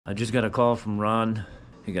I just got a call from Ron.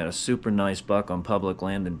 He got a super nice buck on public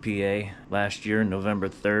land in PA last year, November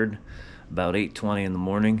 3rd, about 8:20 in the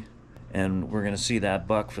morning. And we're gonna see that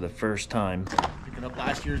buck for the first time. Picking up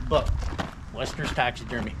last year's buck, Wessner's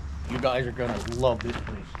Taxidermy. You guys are gonna love this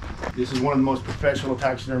place. This is one of the most professional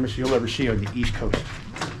taxidermists you'll ever see on the East Coast.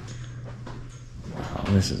 Wow,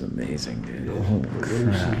 this is amazing, dude. Holy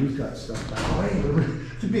crap. He's got stuff back.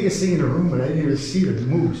 It's the biggest thing in the room, but I didn't even see the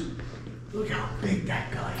moves. Look how big that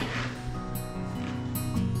guy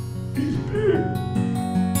is. He's big.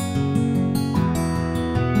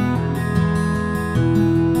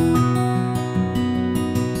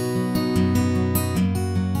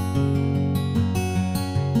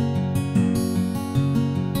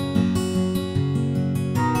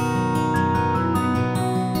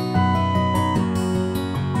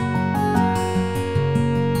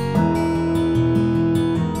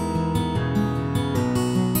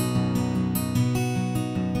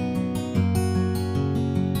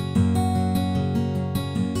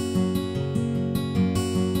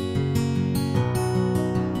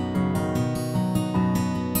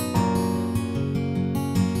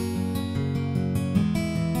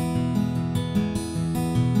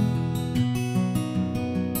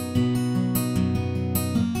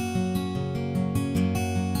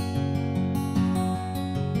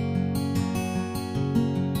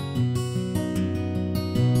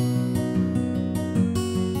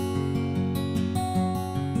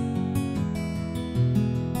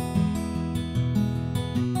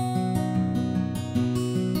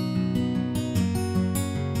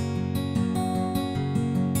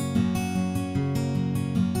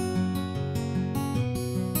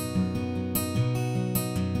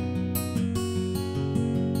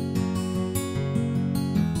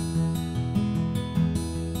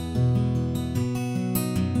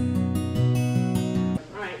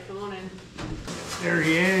 There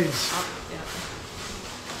he is. Oh, yeah.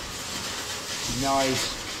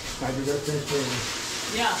 Nice. I do that thing.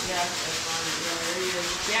 Yeah, that's fine. Yeah, there he is.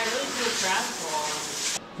 Yeah, really cool traffic wall.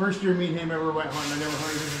 First year me and him ever went hunting. I never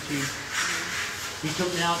hunted as a team. He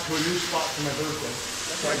took me out to a new spot for my birthday.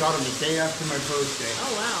 So I got him the day after my birthday.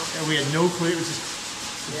 Oh, wow. And we had no clue. It was just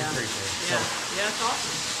a great day. Yeah, So, yeah, it's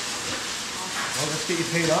awesome. well, let's get you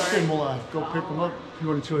paid up and we'll go pick them up.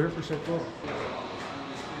 You want to chill here for a second?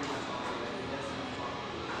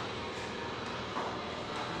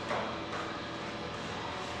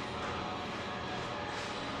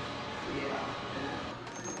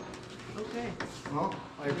 Okay. Well,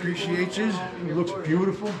 I appreciate you. It looks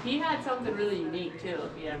beautiful. He had something really unique too,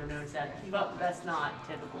 if you ever noticed that. But that's not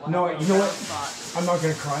typical. No, you know what? I'm not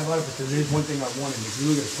going to cry about it, but there is one thing I wanted. If you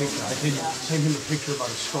look at a picture, I did send him a picture about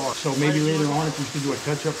a star. So maybe later on, if you could do a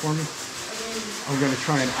touch-up for me, I'm going to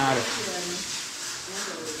try and add it.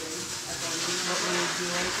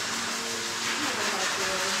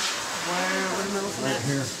 Right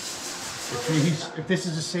here. If this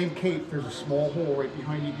is the same cape, there's a small hole right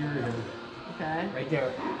behind the ear here. Okay. Right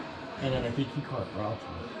there. And then I think he caught brow tooth.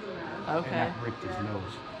 Okay. And that ripped his nose.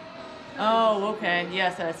 Oh, okay.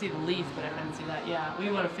 Yes, I see the leaf, but I didn't see that. Yeah,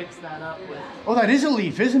 we want to fix that up with. Oh, that is a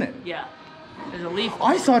leaf, isn't it? Yeah. There's a leaf.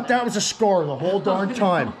 I thought that was a scar the whole darn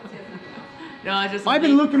time. No, I just. I've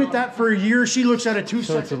been looking at that for a year. She looks at it 2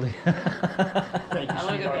 seconds. I look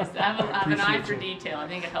at this. I have an eye for detail. I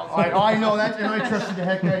think it helps. I know that, and I trusted the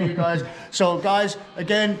heck out of you guys. So, guys,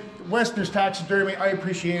 again, Wessner's Taxidermy. I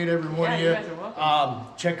appreciate every one of you. You guys are welcome.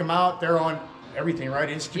 Check them out. They're on everything, right?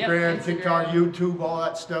 Instagram, Yep, TikTok, yeah. YouTube, all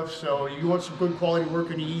that stuff. So, you want some good quality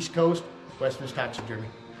work on the East Coast? Wessner's Taxidermy.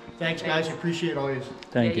 Thanks, guys. I appreciate all this.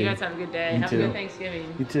 Thank you. You guys have a good day. You Have too. a good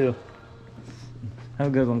Thanksgiving. You too. Have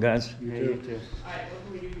a good one, guys. You too. All right, what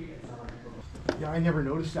can we do for you guys? Yeah, I never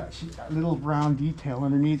noticed that. See, that little brown detail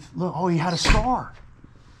underneath. Look, oh, he had a scar.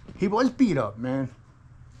 He was beat up, man.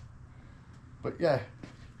 But yeah,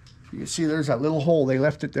 you can see there's that little hole. They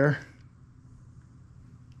left it there.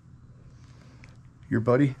 Your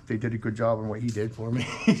buddy, they did a good job on what he did for me.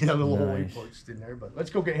 That little hole he punched in there. But let's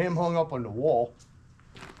go get him hung up on the wall.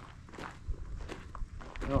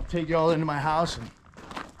 And I'll take you all into my house and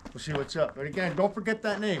we'll see what's up. But again, don't forget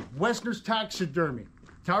that name, Wessner's Taxidermy,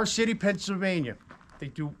 Tower City, Pennsylvania. They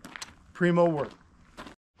do primo work.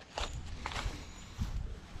 Here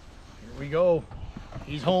we go.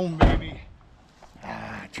 He's home, baby.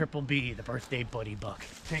 Ah, Triple B, the birthday buddy buck.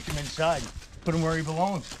 Take him inside. Put him where he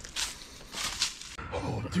belongs.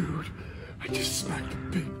 Oh, dude, I just smacked a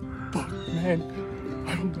big buck, man.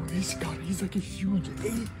 I don't know, he's like a huge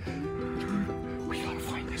 8. Dude, we gotta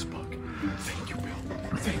find this buck. Thank you, Bill.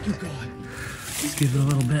 Thank you, God. Let's give it a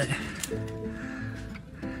little bit.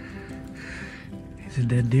 He's a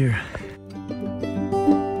dead deer.